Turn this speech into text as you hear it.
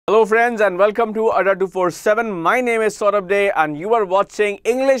Hello friends and welcome to Ada 247. My name is Saurabh Day and you are watching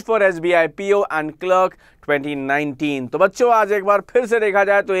English for SBI PO and Clerk 2019। तो बच्चों आज एक बार फिर से देखा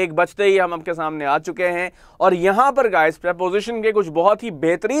जाए तो एक बजते ही हम आपके सामने आ चुके हैं और यहाँ पर गाइस प्रपोजिशन के कुछ बहुत ही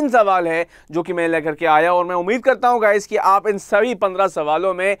बेहतरीन सवाल है जो कि मैं लेकर के आया और मैं उम्मीद करता हूँ गाइस कि आप इन सभी 15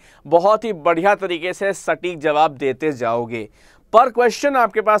 सवालों में बहुत ही बढ़िया तरीके से सटीक जवाब देते जाओगे। पर क्वेश्चन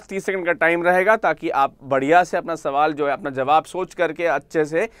आपके पास 30 सेकंड का टाइम रहेगा ताकि आप बढ़िया से अपना सवाल जो है अपना जवाब सोच करके अच्छे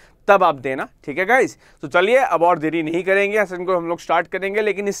से तब आप देना, ठीक है गाइस। तो चलिए अब और देरी नहीं करेंगे, सेशन को हम लोग स्टार्ट करेंगे।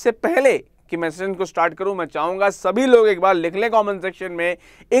 लेकिन इससे पहले कि मैं सेशन को स्टार्ट करूं मैं चाहूंगा सभी लोग एक बार लिख लें कमेंट सेक्शन में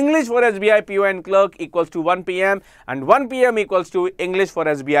English for SBI PO and clerk equals to 1 PM and 1 PM equals to English for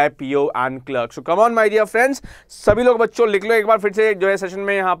SBI PO and clerk. So come on my dear friends, सभी लोग बच्चों लिख लो एक बार फिर से जो है सेशन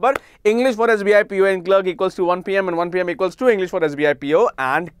में यहाँ पर English for SBI PO and clerk equals to 1 PM and 1 PM equals to English for SBI PO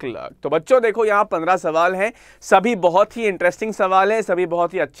and clerk. तो बच्चों देखो यहाँ 15 सवाल हैं, सभी बहुत ही इंटरेस्टिंग सवाल हैं, सभी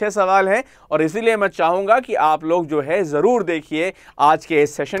बहुत ही अच्छे सवाल हैं और इसीलिए मैं चाहूंगा कि आप लोग जो है जरूर देखिए आज के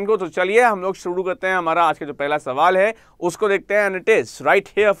इस सेशन को। तो चलिए हम लोग शुरू करते हैं। हमारा आज का जो पहला सवाल है उसको देखते हैं and it is right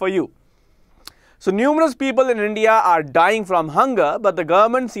here for you. So numerous people in India are dying from hunger, but the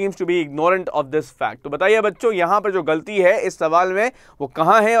government seems to be ignorant of this fact. तो बताइए बच्चों यहाँ पर जो गलती है इस सवाल में वो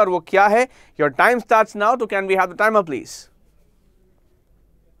कहाँ है और वो क्या है? Your time starts now. तो can we have the timer please?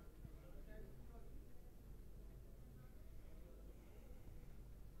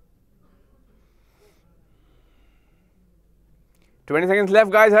 Twenty seconds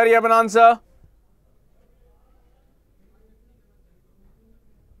left, guys. Hurry up and answer.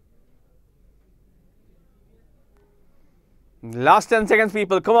 Last 10 seconds,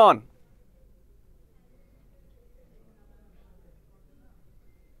 people. Come on.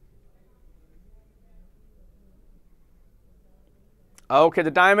 Okay,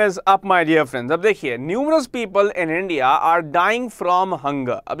 the time is up, my dear friends. अब देखिए, numerous people in India are dying from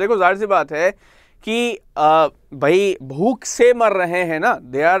hunger. अब देखो जाहिर सी बात है कि भाई भूख से मर रहे हैं ना,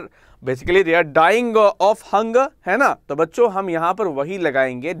 they are dying of hunger, है ना। तो बच्चों हम यहाँ पर वही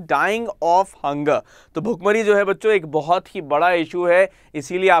लगाएंगे dying of hunger। तो भूखमरी जो है बच्चों एक बहुत ही बड़ा इशू है,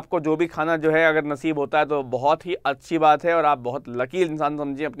 इसीलिए आपको जो भी खाना जो है अगर नसीब होता है तो बहुत ही अच्छी बात है और आप बहुत लकी इंसान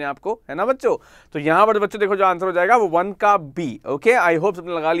समझिए अपने आप को, है ना बच्चों। तो यहाँ पर बच्चों देखो जो आंसर हो जाएगा वो 1 का B। ओके, आई होप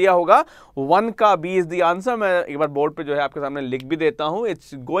सबने लगा लिया होगा। 1 का B इज द आंसर। मैं एक बार बोर्ड पे जो है आपके सामने लिख भी देता हूँ।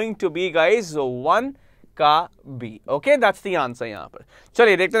 It's going to be guys 1 का B। Okay, that's the answer यहाँ पर।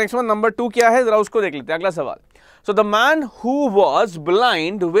 चलिए देखते हैं नेक्स्ट वन, नंबर 2 क्या है, जरा उसको देख लेते हैं। अगला सवाल। So the man who was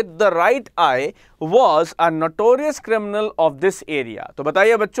blind with the right eye was a notorious criminal of this area। तो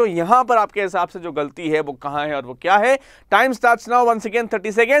बताइए बच्चों यहाँ पर आपके हिसाब से जो गलती है वो कहाँ है और वो क्या है? Time starts now. Once again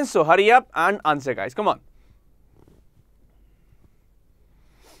 30 seconds. So hurry up and answer guys. Come on.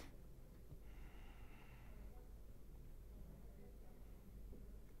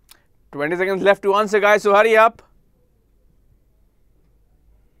 $20 seconds left to answer guys. So hurry up.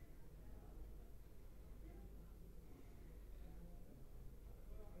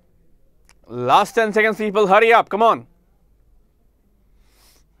 Last 10 seconds, people. Hurry up. Come on.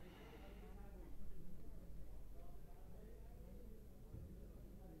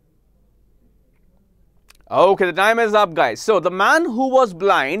 Okay, the time is up, guys. So, the man who was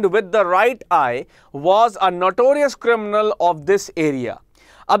blind with the right eye was a notorious criminal of this area.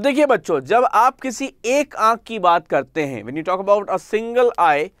 अब देखिए बच्चों, जब आप किसी एक आंख की बात करते हैं, when you talk about a single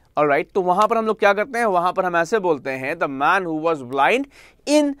eye, alright, तो वहां पर हम लोग क्या करते हैं? वहां पर हम ऐसे बोलते हैं the man who was blind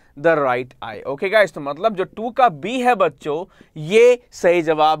in the right eye। Okay guys, तो मतलब जो 2 का B है बच्चों ये सही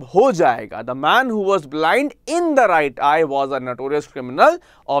जवाब हो जाएगा। The man who was blind in the right eye was a notorious criminal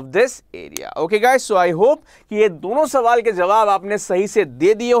of this area। Okay guys, so I hope कि ये दोनों सवाल के जवाब आपने सही से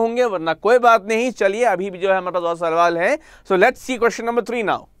दे दिए होंगे, वरना कोई बात नहीं। चलिए अभी भी जो है हमारे पास और सवाल है। So let's see question number 3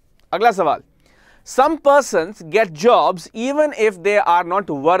 now। अगला सवाल। Some persons get jobs even if they are not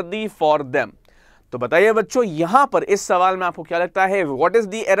worthy for them। तो बताइए बच्चों यहां पर इस सवाल में आपको क्या लगता है? What is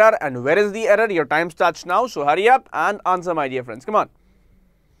the error and where is the error? Your time starts now. So hurry up and answer, my dear friends. Come on.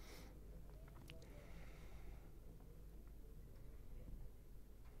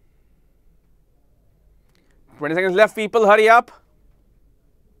 $20 seconds left, people. Hurry up.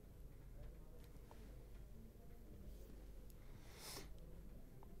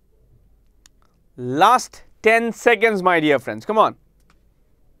 Last 10 seconds, my dear friends. Come on.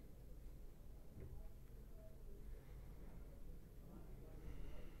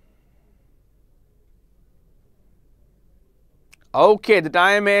 Okay, the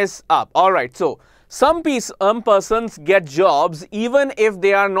time is up. All right. So, some persons get jobs even if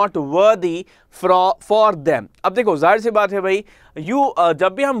they are not worthy for them. अब देखो जाहिर सी बात है भाई,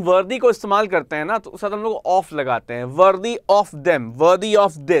 जब भी हम वर्दी को इस्तेमाल करते हैं ना तो उसके साथ हम लोग ऑफ लगाते हैं, worthy of them, worthy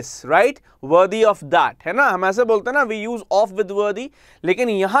of this, right, worthy of that, है ना, हम ऐसे बोलते हैं ना, वी यूज ऑफ विद वर्दी। लेकिन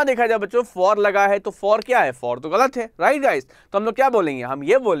यहां देखा जाए बच्चों फॉर लगा है, तो फॉर क्या है, फॉर तो गलत है, राइट गाइस। तो हम लोग क्या बोलेंगे, हम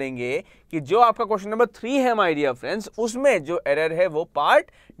ये बोलेंगे कि जो आपका क्वेश्चन नंबर 3 है माय डियर फ्रेंड्स, उसमें जो एरर है वो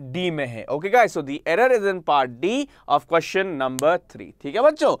पार्ट डी में है। Okay guys, so the error is in part D of question number 3। ठीक है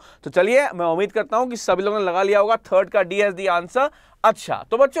बच्चों, तो चलिए मैं उम्मीद करता हूं कि सभी लोगों ने लगा लिया होगा थर्ड का डी एज द आंसर। अच्छा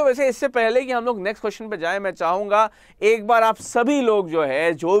तो बच्चों, वैसे इससे पहले कि हम लोग नेक्स्ट क्वेश्चन पे जाएं, मैं चाहूंगा एक बार आप सभी लोग जो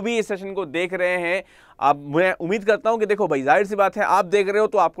है, जो भी इस सेशन को देख रहे हैं, अब मैं उम्मीद करता हूं कि देखो भाई जाहिर सी बात है, आप देख रहे हो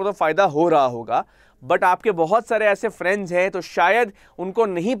तो आपको तो फायदा हो रहा होगा, बट आपके बहुत सारे ऐसे फ्रेंड्स हैं तो शायद उनको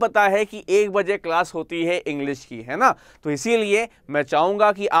नहीं पता है कि 1 बजे क्लास होती है इंग्लिश की, है ना। तो इसीलिए मैं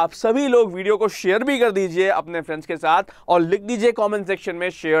चाहूंगा कि आप सभी लोग वीडियो को शेयर भी कर दीजिए अपने फ्रेंड्स के साथ और लिख दीजिए कमेंट सेक्शन में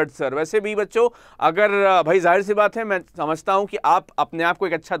शेयर्ड सर। वैसे भी बच्चों, अगर भाई जाहिर सी बात है, मैं समझता हूं कि आप अपने आप को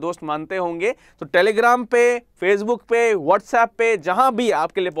एक अच्छा दोस्त मानते होंगे, तो टेलीग्राम पे, फेसबुक पे, व्हाट्सएप पे, जहां भी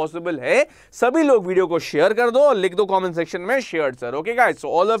आपके लिए पॉसिबल है, सभी लोग वीडियो को शेयर कर दो और लिख दो कमेंट सेक्शन में shared sir. Okay guys, so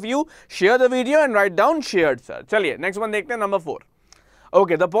all of you share the video and write down shared sir. चलिए नेक्स्ट वन देखते हैं, number 4।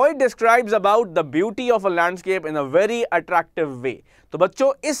 Okay, the poet describes about the beauty of a landscape in a very attractive वे। तो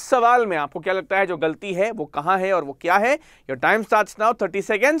बच्चों, इस सवाल में आपको क्या लगता है जो गलती है वो कहां है और वो क्या है? Your time starts now, 30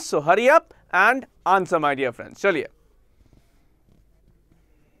 seconds, so hurry up and answer my dear friends. चलिए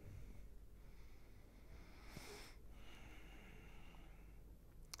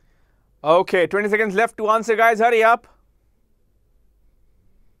okay, 20 seconds left to answer guys, hurry up.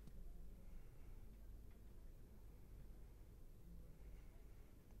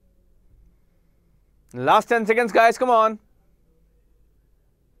 Last 10 seconds guys, come on.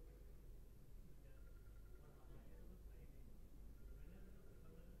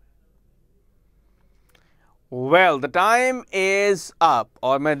 Well, the time is up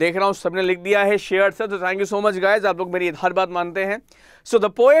और मैं देख रहा हूं सबने लिख दिया है शेयर सर, तो thank you so much guys, आप लोग मेरी हर बात मानते हैं। So the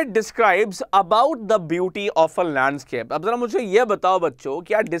poet describes about the beauty of a landscape. अब जरा मुझे यह बताओ बच्चों,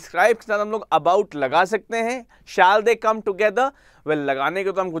 क्या डिस्क्राइब के साथ हम लोग अबाउट लगा सकते हैं? शैल दे कम टुगेदर? वेल, लगाने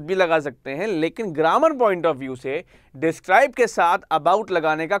के तो हम कुछ भी लगा सकते हैं, लेकिन ग्रामर पॉइंट ऑफ व्यू से डिस्क्राइब के साथ अबाउट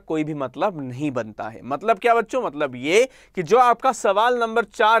लगाने का कोई भी मतलब नहीं बनता है। मतलब क्या बच्चों? मतलब ये कि जो आपका सवाल नंबर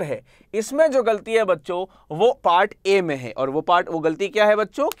 4 है, इसमें जो गलती है बच्चों वो पार्ट ए में है, और वो गलती क्या है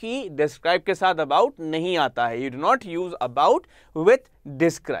बच्चों कि डिस्क्राइब के साथ अबाउट नहीं आता है। You do not use about with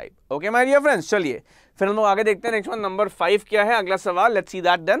describe. Okay my dear friends, चलिए फिर हम लोग आगे देखते हैं। नेक्स्ट वन नंबर 5 क्या है अगला सवाल, let's see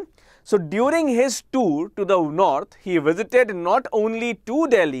that then. So during his tour to the north, he visited not only to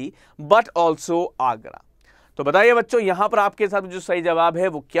Delhi but also Agra. तो बताइए बच्चों, यहां पर आपके साथ जो सही जवाब है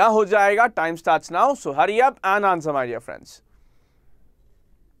वो क्या हो जाएगा? Time starts now, so hurry up and answer my dear friends.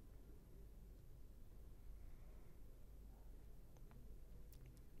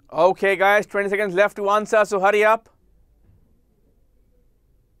 Okay guys, 20 seconds left to answer, so hurry up.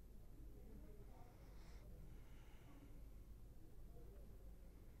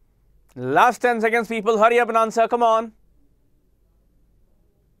 Last 10 seconds people, hurry up and answer, come on.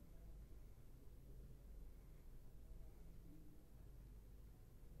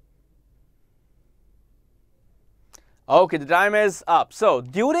 Okay, the time is up. So,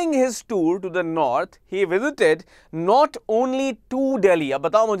 during his tour to the north, he visited not only to Delhi. अब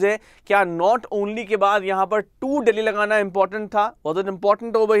बताओ मुझे, क्या not only के बाद यहाँ पर to Delhi लगाना important था? Was it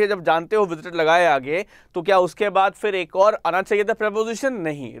important over here? जब जानते हो visited लगाए आगे, तो क्या उसके बाद फिर एक और आना चाहिए था preposition?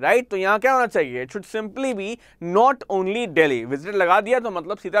 नहीं, right? तो यहाँ क्या होना चाहिए? It should simply be not only Delhi. Visited लगा दिया तो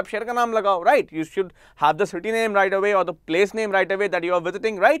मतलब सीधा आप शहर का नाम लगाओ, right? You should have the city name right away or the place name right away that you are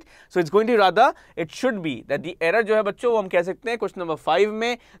visiting, right? So it's going to rather, it should be that the error जो है बच्चों वो हम कह सकते हैं question number 5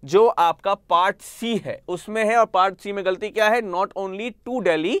 में जो आपका पार्ट सी है उसमें है, और पार्ट सी में गलती क्या है? नॉट ओनली टू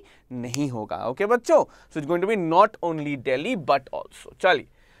दिल्ली नहीं होगा। ओके बच्चों, so it's going to be not only Delhi but also. चलिए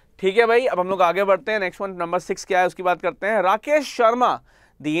ठीक है भाई, अब हम लोग आगे बढ़ते हैं। नेक्स्ट वन नंबर 6 क्या है उसकी बात करते हैं। Rakesh Sharma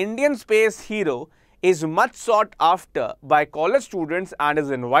the Indian space hero is much sought after by college students and is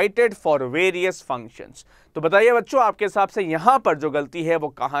invited for various functions. तो बताइए बच्चों, आपके हिसाब से यहां पर जो गलती है वो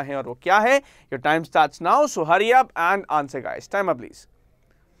कहां है और वो क्या है? Your time starts now, so hurry up and answer guys. Time up please.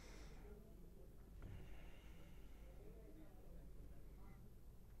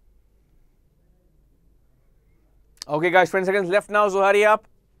 Okay guys, 20 seconds left now, so hurry up.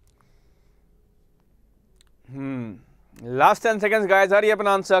 Last 10 seconds guys, hurry up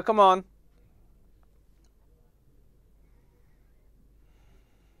and answer, come on.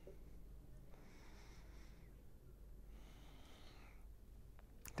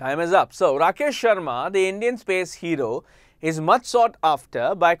 Time is up. So, Rakesh Sharma, the Indian space hero, is much sought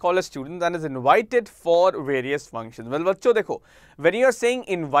after by college students and is invited for various functions. Well, बच्चों देखो, when you are saying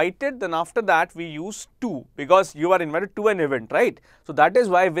invited, then after that we use to, because you are invited to an event, right? So that is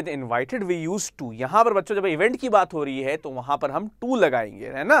why with invited we use to. यहाँ पर बच्चों जब event की बात हो रही है तो वहाँ पर हम to लगाएंगे,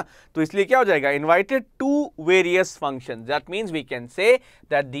 है ना? तो इसलिए क्या हो जाएगा? Invited to various functions. That means we can say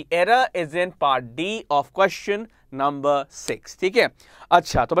that the error is in part D of question number 6. ठीक है,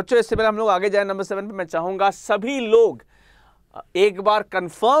 अच्छा तो बच्चों इससे पहले हम लोग आगे जाए नंबर 7 पे, मैं चाहूंगा सभी लोग एक बार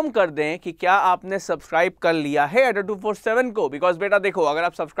कंफर्म कर दें कि क्या आपने सब्सक्राइब कर लिया है एडा 247 को। बिकॉज बेटा देखो, अगर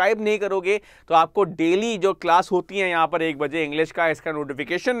आप सब्सक्राइब नहीं करोगे तो आपको डेली जो क्लास होती है यहाँ पर 1 बजे इंग्लिश का, इसका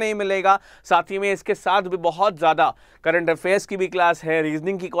नोटिफिकेशन नहीं मिलेगा। साथ ही में इसके साथ भी बहुत ज़्यादा करंट अफेयर्स की भी क्लास है,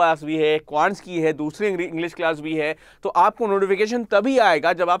 रीजनिंग की क्लास भी है, क्वांट्स की है, दूसरी इंग्लिश क्लास भी है। तो आपको नोटिफिकेशन तभी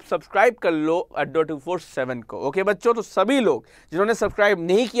आएगा जब आप सब्सक्राइब कर लो एडा 247 को। ओके बच्चों, तो सभी लोग जिन्होंने सब्सक्राइब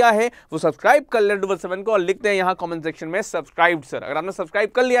नहीं किया है वो सब्सक्राइब कर ले 247 को और लिखते हैं यहाँ कॉमेंट सेक्शन में सब्सक्राइब सर। अगर आपने सब्सक्राइब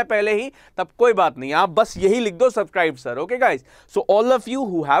कर लिया पहले ही तब कोई बात नहीं, आप बस यही लिख दो subscribe sir. Okay guys, so all of you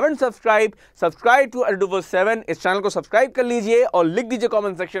who haven't subscribe to एडा 247, इस चैनल को सब्सक्राइब कर लीजिए और लिख दीजिए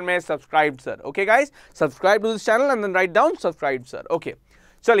कमेंट सेक्शन में subscribe sir. Okay guys, subscribe to this channel and then write down subscribe sir. Okay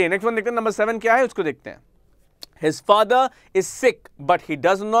चलिए नेक्स्ट वन देखते हैं, नंबर 7 क्या है उसको देखते हैं। His father is sick but he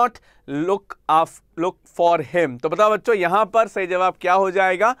does not look for him. तो बताओ बच्चों यहां पर सही जवाब क्या हो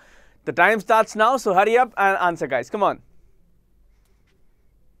जाएगा? The time starts now, so hurry up and answer guys. Come on.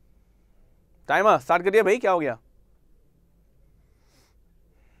 Timer start करिए भाई, क्या हो गया?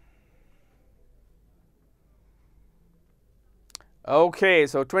 Okay,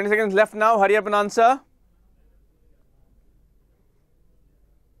 so 20 seconds left now. Hurry up and answer.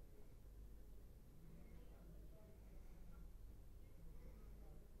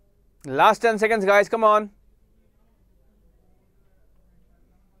 Last 10 seconds, guys. Come on.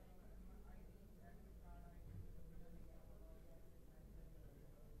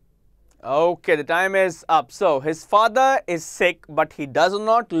 Okay, the time is up. So, his father is sick, but he does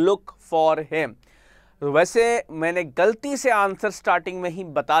not look for him. वैसे मैंने गलती से answer starting में ही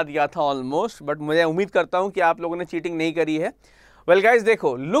बता दिया था almost, but मुझे उम्मीद करता हूं कि आप लोगों ने चीटिंग नहीं करी है। वेल गाइज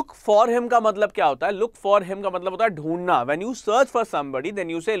देखो, लुक फॉर हिम का मतलब क्या होता है? लुक फॉर हिम का मतलब होता है ढूंढना। When you search for somebody then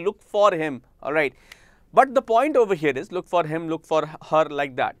you से look for him, alright. But the point over here is look for him, look for her,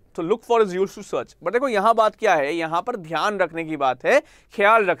 like that. तो look for is used to search. But देखो यहाँ बात क्या है, यहाँ पर ध्यान रखने की बात है,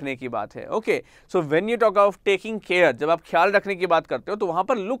 ख्याल रखने की बात है। Okay, so when you talk of taking care, जब आप ख्याल रखने की बात करते हो तो वहां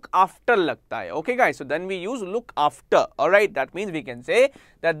पर लुक आफ्टर लगता है। Okay guys, so then we use look after, alright. That means we can say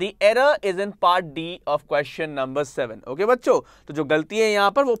that the error is in part D of question number 7। Okay बच्चों, तो जो गलती है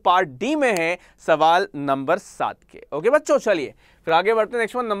यहाँ पर वो पार्ट डी में है, सवाल नंबर 7 के। ओके बच्चों, चलिए फिर आगे बढ़ते हैं,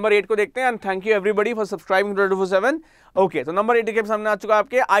 नेक्स्ट वन नंबर 8 को देखते हैं। And thank you everybody for subscribing to 247। Okay, तो नंबर 8 के सामने आ चुका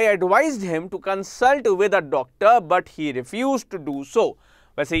आपके। आई advised him to consult with a doctor but he refused to do so.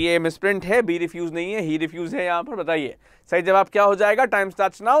 वैसे ये मिसप्रिंट है, बी रिफ्यूज नहीं है, ही रिफ्यूज है यहां पर। बताइए सही जवाब क्या हो जाएगा? Time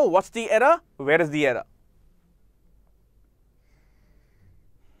starts now. What's the error? Where is the error?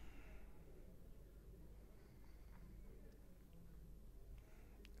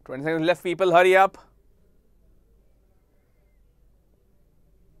 Twenty seconds left people, hurry up.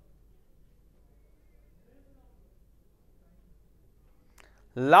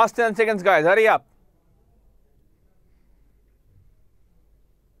 Last 10 seconds, guys. Hurry up.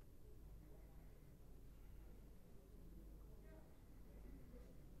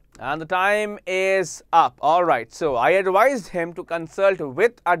 And the time is up. All right. So, I advised him to consult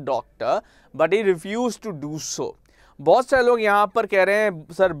with a doctor, but he refused to do so. बहुत सारे लोग यहाँ पर कह रहे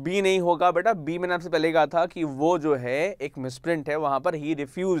हैं sir B नहीं होगा। बेटा बी मैंने आपसे पहले कहा था कि वो जो है एक मिसप्रिंट है, वहां पर ही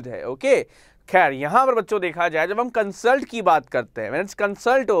रिफ्यूज्ड है। ओके, खैर यहां पर बच्चों देखा जाए, जब हम कंसल्ट की बात करते हैं, when it's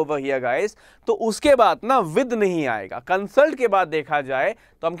consult over here guys, तो उसके बाद ना विद नहीं आएगा। कंसल्ट के बाद देखा जाए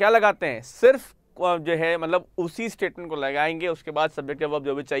तो हम क्या लगाते हैं? सिर्फ जो है मतलब उसी स्टेटमेंट को लगाएंगे, उसके बाद सब्जेक्ट वर्ब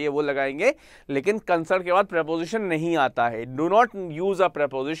जो भी चाहिए वो लगाएंगे, लेकिन कंसल्ट के बाद प्रेपोजिशन नहीं आता है। Do not use a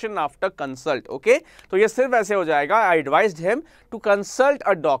preposition after consult. Okay, तो ये सिर्फ ऐसे हो जाएगा, आई advised him to consult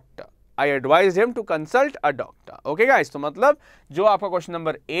a doctor. I advised him to consult a doctor. Okay guys, तो मतलब जो आपका क्वेश्चन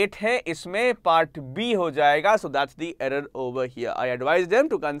नंबर 8 है इसमें पार्ट बी हो जाएगा. So that's the error over here. I advised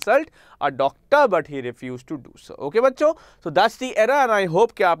him to consult a doctor but he refused to do so. Okay बच्चों, so that's the error and I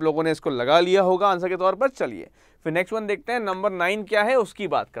hope कि आप लोगों ने इसको लगा लिया होगा आंसर के तौर पर. चलिए फिर नेक्स्ट वन देखते हैं, नंबर 9 क्या है उसकी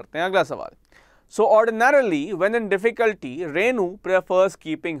बात करते हैं. अगला सवाल. So ordinarily, when in difficulty, Renu prefers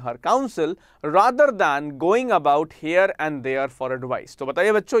keeping her counsel rather than going about here and there for advice. तो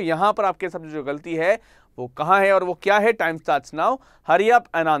बताइए बच्चों यहाँ पर आपके सब जो गलती है वो कहाँ है और वो क्या है? Time starts now. Hurry up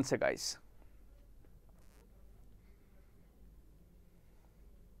and answer, guys.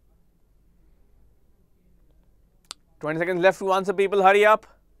 20 seconds left to answer, people. Hurry up.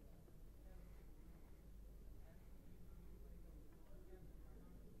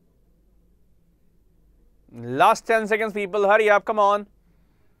 Last 10 seconds, people. Hurry up. Come on.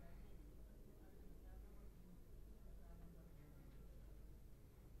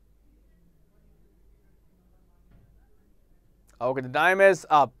 Okay, the time is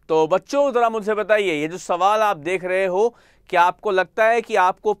up. तो बच्चों जरा मुझसे बताइए, ये जो सवाल आप देख रहे हो, क्या आपको लगता है कि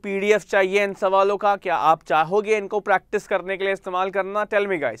आपको पीडीएफ चाहिए इन सवालों का? क्या आप चाहोगे इनको प्रैक्टिस करने के लिए इस्तेमाल करना? Tell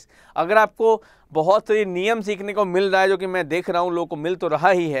me guys. अगर आपको बहुत सारे नियम सीखने को मिल रहा है, जो कि मैं देख रहा हूं लोगों को मिल तो रहा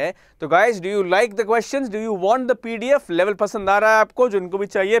ही है, तो guys do you like the questions? Do you want the PDF? Level पसंद आ रहा है आपको? जिनको भी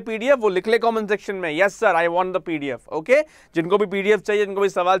चाहिए पीडीएफ वो लिख ले कमेंट सेक्शन में, yes sir I want the PDF. Okay, जिनको भी पीडीएफ चाहिए, जिनको भी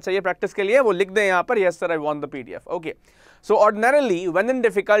सवाल चाहिए प्रैक्टिस के लिए, वो लिख दें यहां पर, yes sir I want the PDF. Okay, so ordinarily when in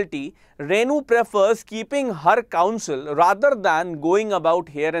difficulty Renu prefers keeping her counsel rather than going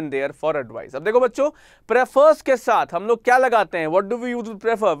about here and there for advice। अब देखो बच्चों, prefers के साथ हम लोग क्या लगाते हैं? what do we use with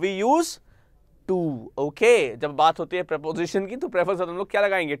prefer? we use to। Okay, जब बात होती है preposition की तो prefer से हम लोग क्या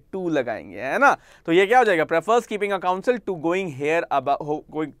लगाएंगे? to लगाएंगे, है ना? तो ये क्या हो जाएगा? prefers keeping a counsel to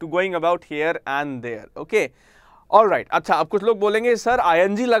going about here and there। Okay, alright. अच्छा, अब कुछ लोग बोलेंगे सर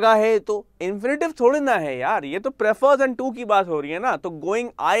आईएनजी लगा है तो इंफिनिटिव थोड़ी ना है यार, ये तो प्रेफर्स एंड टू की बात हो रही है ना, तो गोइंग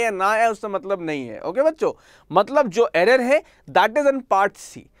आए या ना है उससे मतलब नहीं है। ओके बच्चों, मतलब जो एरर है दैट इज इन पार्ट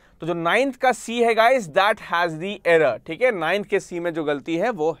सी। तो जो 9th का सी है guys, that has the error. ठीक है, 9th के सी में जो गलती है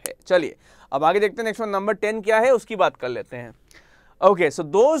वो है। चलिए अब आगे देखते हैं, नेक्स्ट वन नंबर 10 क्या है उसकी बात कर लेते हैं। Okay, so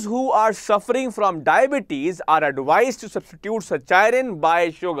those who are suffering from diabetes are advised to substitute saccharin by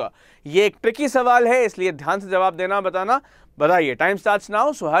sugar। ये एक ट्रिकी सवाल है, इसलिए ध्यान से जवाब देना, बताना। बताइए, time starts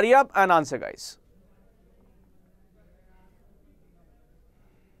now, so hurry up and answer guys.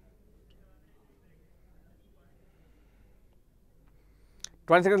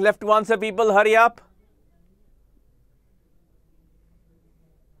 Twenty seconds left to answer, people. Hurry up.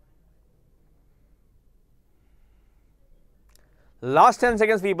 Last 10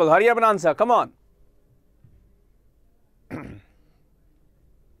 seconds, people. Hurry up and answer. Come on.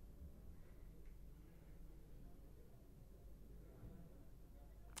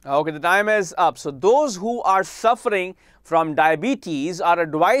 Okay, the time is up. So those who are suffering from diabetes are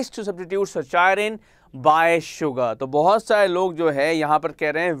advised to substitute saccharin bye sugar. तो बहुत सारे लोग जो है यहां पर कह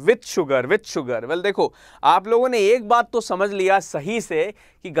रहे हैं with sugar, with sugar. Well देखो, आप लोगों ने एक बात तो समझ लिया सही से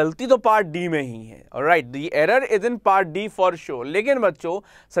कि गलती तो पार्ट डी में ही है। Alright, the error is in part D for sure. लेकिन बच्चों,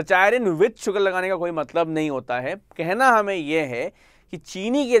 सचायरिन विथ शुगर लगाने का कोई मतलब नहीं होता है। कहना हमें यह है कि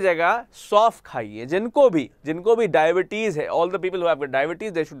चीनी की जगह सौंफ खाइए। जिनको भी डायबिटीज है, all the people who have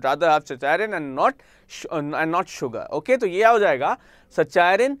diabetes they should rather have सचायरिन and not sugar. Okay, तो ये हो जाएगा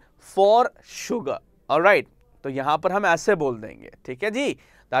सचायरिन फॉर शुगर। ऑलराइट, तो यहां पर हम ऐसे बोल देंगे, ठीक है जी,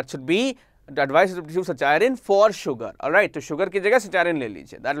 that should be advice to substitute सचायरिन for sugar. Alright, तो शुगर की जगह सचायरिन ले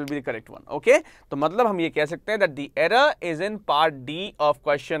लीजिए, that will be the correct one. Okay, तो मतलब हम ये कह सकते हैं that the error is in part D of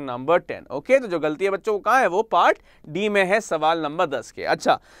question number 10। Okay, तो जो गलती है बच्चों को कहां है, वो पार्ट डी में है, सवाल नंबर 10 के।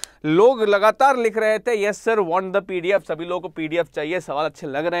 अच्छा, लोग लगातार लिख रहे थे yes sir want the PDF, सभी लोगों को पीडीएफ चाहिए, सवाल अच्छे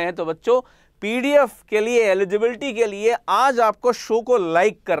लग रहे हैं। तो बच्चों, पीडीएफ के लिए एलिजिबिलिटी के लिए आज आपको शो को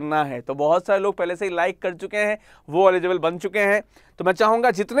लाइक करना है। तो बहुत सारे लोग पहले से ही लाइक कर चुके हैं, वो एलिजिबल बन चुके हैं। तो मैं चाहूंगा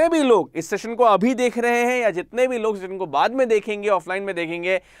जितने भी लोग इस सेशन को अभी देख रहे हैं या जितने भी लोग सेशन को बाद में देखेंगे, ऑफलाइन में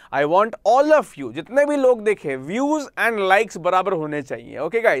देखेंगे, I want all of you, जितने भी लोग देखें, व्यूज एंड लाइक्स बराबर होने चाहिए।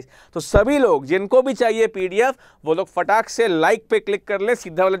 ओके गाइस, तो सभी लोग जिनको भी चाहिए पीडीएफ, वो लोग फटाक से लाइक पे क्लिक कर ले।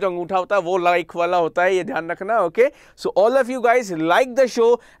 सीधा वाला जो अंगूठा होता है वो लाइक वाला होता है, ये ध्यान रखना। Okay, so all of you guys like the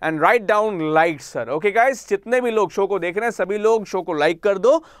show and write down like sir. Okay guys, जितने भी लोग शो को देख रहे हैं सभी लोग शो को लाइक कर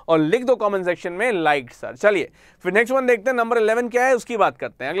दो और लिख दो कमेंट सेक्शन में लाइक सर। चलिए फिर नेक्स्ट वन देखते हैं, नंबर 11 क्या है उसकी बात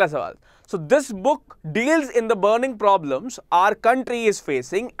करते हैं। अगला सवाल, so this book deals in the burning problems our country is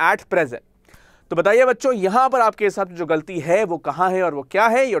facing at present. तो बताइए बच्चों, यहां पर आपके हिसाब से जो गलती है वो कहां है और वो क्या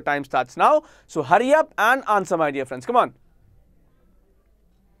है? Your time starts now, so hurry up and answer my dear friends, come on.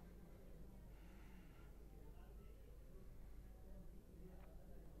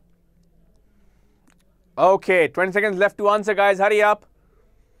 Okay, 20 seconds left to answer, guys. Hurry up.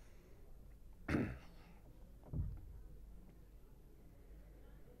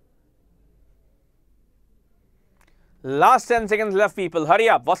 Last 10 seconds left, people. Hurry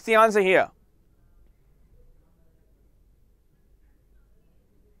up. What's the answer here?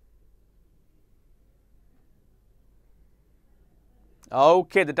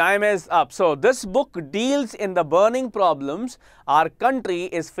 Okay, the time is up. So this book deals in the burning problems our country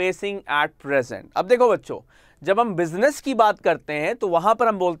is facing at present. अब देखो बच्चों, जब हम business की बात करते हैं तो वहां पर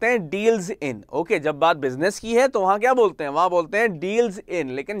हम बोलते हैं डील्स इन। ओके, जब बात बिजनेस की है तो वहां क्या बोलते हैं? वहां बोलते हैं डील्स इन।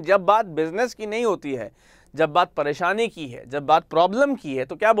 लेकिन जब बात बिजनेस की नहीं होती है, जब बात परेशानी की है, जब बात प्रॉब्लम की है,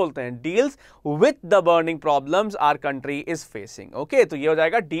 तो क्या बोलते हैं? Deals with the burning problems our country is facing. Okay, तो ये हो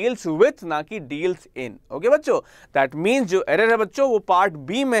जाएगा डील्स विथ, ना कि डील्स इन। ओके बच्चों, दैट मीन्स जो एरर है बच्चों वो पार्ट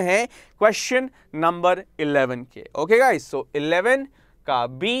बी में है, क्वेश्चन नंबर 11 के। ओके गाइस, सो 11 का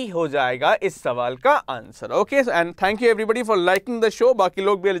बी हो जाएगा इस सवाल का answer. Okay, and thank you everybody for liking the show. बाकी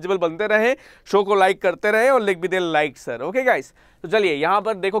लोग भी एलिजिबल बनते रहे, शो को लाइक करते रहे और लिख भी they like sir. Okay guys, तो चलिए यहां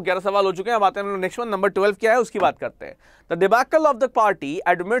पर देखो 11 सवाल हो चुके हैं। अब आते हैं नेक्स्ट वन, नंबर 12 क्या है उसकी बात करते हैं। The debacle of the party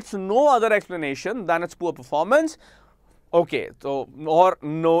admits no other explanation then it's poor performance. Okay, तो और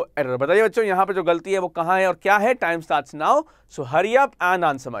नो एरर। बताइए बच्चों यहां पर जो गलती है वो कहां है और क्या है? Time starts now, so hurry up and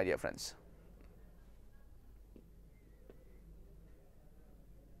answer my dear friends.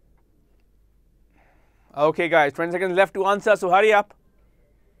 Okay guys, 20 seconds left to answer, so hurry up.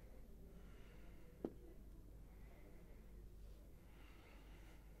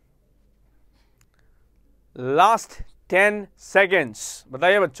 Last 10 seconds.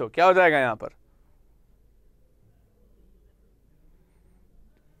 बताइए बच्चों क्या हो जाएगा यहां पर?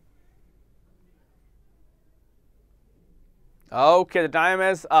 Okay, the time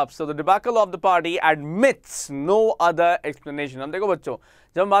is up. So the debacle of the party admits no other explanation. हम देखो बच्चों,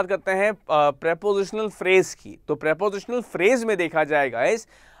 जब हम बात करते हैं prepositional phrase की, तो prepositional phrase में देखा जाएगा इस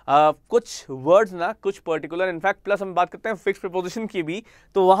कुछ वर्ड्स ना, कुछ पर्टिकुलर, इनफैक्ट प्लस हम बात करते हैं फिक्स प्रीपोजिशन की भी,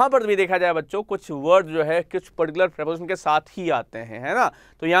 तो वहां पर भी देखा जाए बच्चों कुछ वर्ड जो है कुछ पर्टिकुलर प्रीपोजिशन के साथ ही आते हैं, है ना।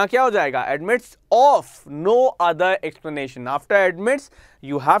 तो यहां क्या हो जाएगा? Admits of no other explanation. After admits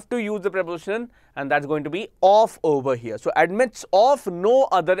you have to use the preposition and that's going to be of over here. So admits of no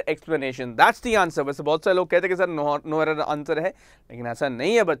other explanation, that's the answer. वैसे बहुत सारे लोग कहते हैं कि सर no error आंसर है, लेकिन ऐसा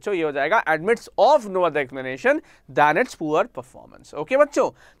नहीं है बच्चों। ये हो जाएगा admits of no other explanation than its poor performance. Okay बच्चों,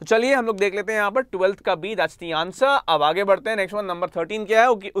 तो चलिए हम लोग देख लेते हैं यहाँ पर 12th का B, that's the answer। अब आगे बढ़ते हैं, नेक्स्ट वन नंबर 13 क्या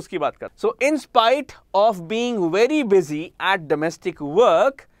है उसकी बात कर। So in spite of being very busy at domestic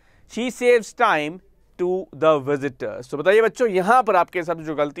work, she saves time to the visitors। तो बताइए बच्चों यहां पर आपके हिसाब से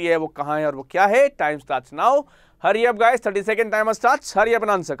जो गलती है वो कहां है और वो क्या है? Time starts now, hurry up guys, 30 second timer starts, hurry up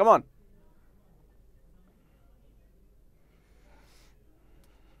and answer, come on.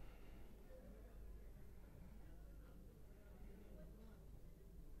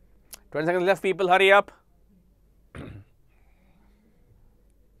 Twenty seconds left, people, hurry up.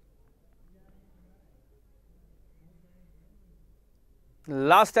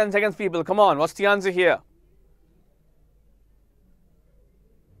 Last 10 seconds, people, come on, what's the answer here?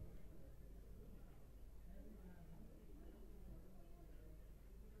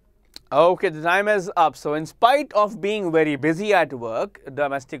 Okay, the time is up. So in spite of being very busy at work,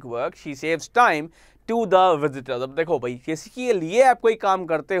 domestic work, she saves time to the visitors। अब देखो भाई, किसी के लिए आप कोई काम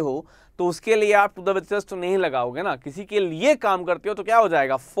करते हो तो उसके लिए आप टू द विजिटर्स तो नहीं लगाओगे ना। किसी के लिए काम करते हो तो क्या हो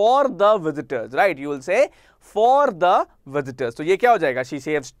जाएगा? For the visitors, right? You will say for the visitors. तो ये क्या हो जाएगा? She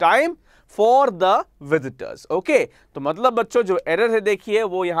saves time for the visitors. Okay, तो मतलब बच्चों जो एरर है देखिए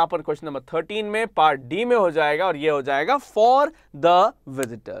वो यहां पर क्वेश्चन नंबर 13 में पार्ट डी में हो जाएगा और ये हो जाएगा for the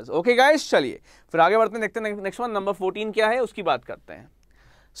visitors. Okay guys, चलिए फिर आगे बढ़ते हैं, देखते हैं नेक्स्ट वन नंबर 14 क्या है उसकी बात करते हैं।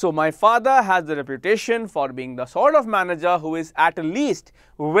 So my father has the reputation for being the sort of manager who is at least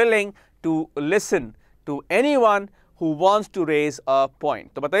willing to listen to anyone who wants to raise a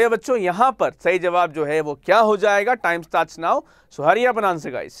point। तो बताइए बच्चों यहां पर सही जवाब जो है वो क्या हो जाएगा? Time starts now, so hurry up and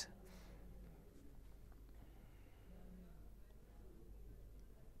answer guys.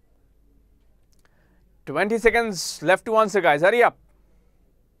 Twenty seconds left to answer guys, hurry up.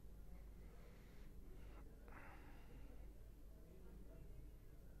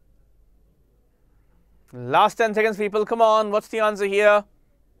 Last 10 seconds, people, come on, what's the answer here?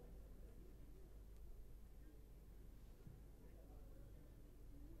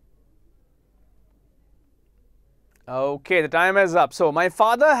 Okay, the time is up. So my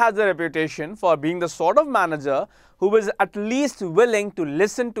father has a reputation for being the sort of manager who is at least willing to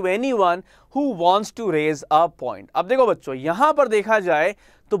listen to anyone who wants to raise a point। अब देखो बच्चों यहां पर देखा जाए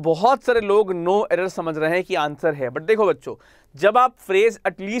तो बहुत सारे लोग नो एरर समझ रहे हैं कि आंसर है, बट देखो बच्चों जब आप फ्रेज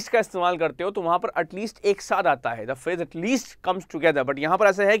एटलीस्ट का इस्तेमाल करते हो तो वहां पर एटलीस्ट एक साथ आता है, the phrase at least comes together, but यहां पर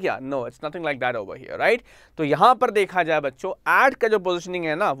ऐसा है क्या? No, it's nothing like that over here, right? तो यहां पर देखा जाए बच्चों एट का जो पोजिशनिंग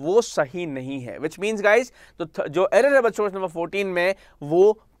है ना वो सही नहीं है, विच मीन्स गाइज तो जो एरर है बच्चों नंबर 14 में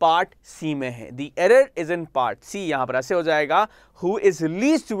वो पार्ट सी में है। The error is in part सी। यहां पर ऐसे हो जाएगा who is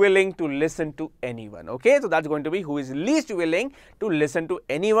least willing to listen to anyone। okay, so that's going to be who is least willing to listen to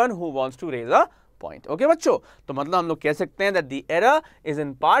anyone who wants to raise a point। okay बच्चों, तो मतलब हम लोग कह सकते हैं that the error is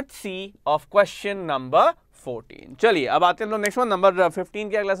in part C of question number 14। चलिए अब आते हैं हम लोग नेक्स्ट वन नंबर 15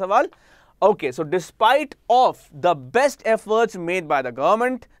 के अगला सवाल। Okay, so despite of the best efforts made by the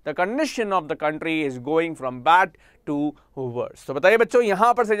government, the condition of the country is going from bad to worse. तो बताइए बच्चों,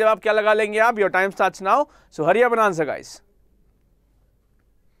 यहां पर से जवाब क्या लगा लेंगे आप? Your time starts now. So hurry up and answer, guys.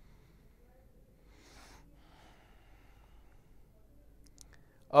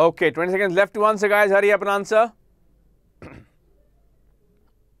 Okay, 20 seconds left to answer, guys. Hurry up and answer.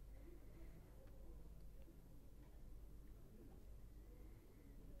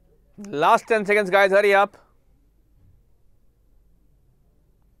 Last 10 seconds, guys. Hurry up.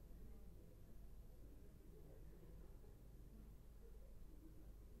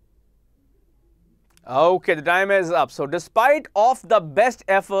 Okay, the time is up. So despite of the best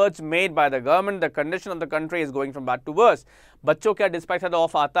efforts made by the government, the condition of the country is going from bad to worse. बच्चों क्या despite का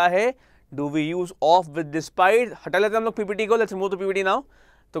off आता है? Do we use off with despite? हटा लेते हैं हम लोग PPT को. Let's remove the PPT now.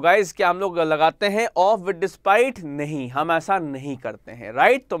 तो गाइज क्या हम लोग लगाते हैं ऑफ विद डिस्पाइट? नहीं, हम ऐसा नहीं करते हैं,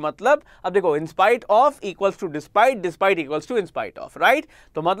 राइट? तो मतलब अब देखो, in spite of equals to despite, despite equals to in spite of, right?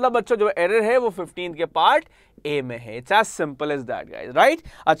 तो मतलब बच्चों जो एरर है वो 15 के पार्ट ए में है. It's as simple as that guys, right?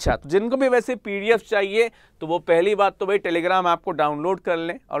 अच्छा, तो जिनको भी वैसे पीडीएफ चाहिए तो वो पहली बात तो भाई टेलीग्राम ऐप को डाउनलोड कर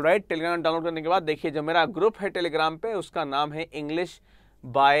लें. ऑलराइट, टेलीग्राम डाउनलोड करने के बाद देखिए जो मेरा ग्रुप है टेलीग्राम पे, उसका नाम है इंग्लिश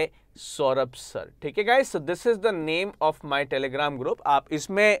बाय सौरभ सर. ठीक है guys, so this is the name of my Telegram group. आप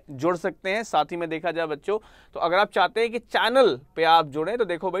इसमें जुड़ सकते हैं. साथ ही में देखा जाए बच्चों, तो अगर आप चाहते हैं कि चैनल पे आप जुड़े तो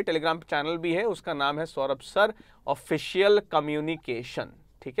देखो भाई टेलीग्राम पे चैनल भी है, उसका नाम है सौरभ सर ऑफिशियल कम्युनिकेशन.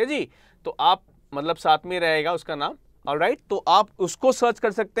 ठीक है जी, तो आप मतलब साथ में रहेगा उसका नाम. ऑलराइट, तो आप उसको सर्च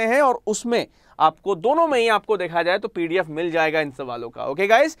कर सकते हैं और उसमें आपको दोनों में ही आपको देखा जाए तो पीडीएफ मिल जाएगा इन सवालों का. Okay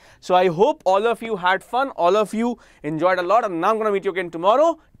guys, so I hope all of you had fun, all of you enjoyed a lot, and now I am gonna meet you again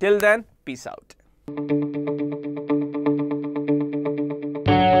tomorrow. Till then, peace out.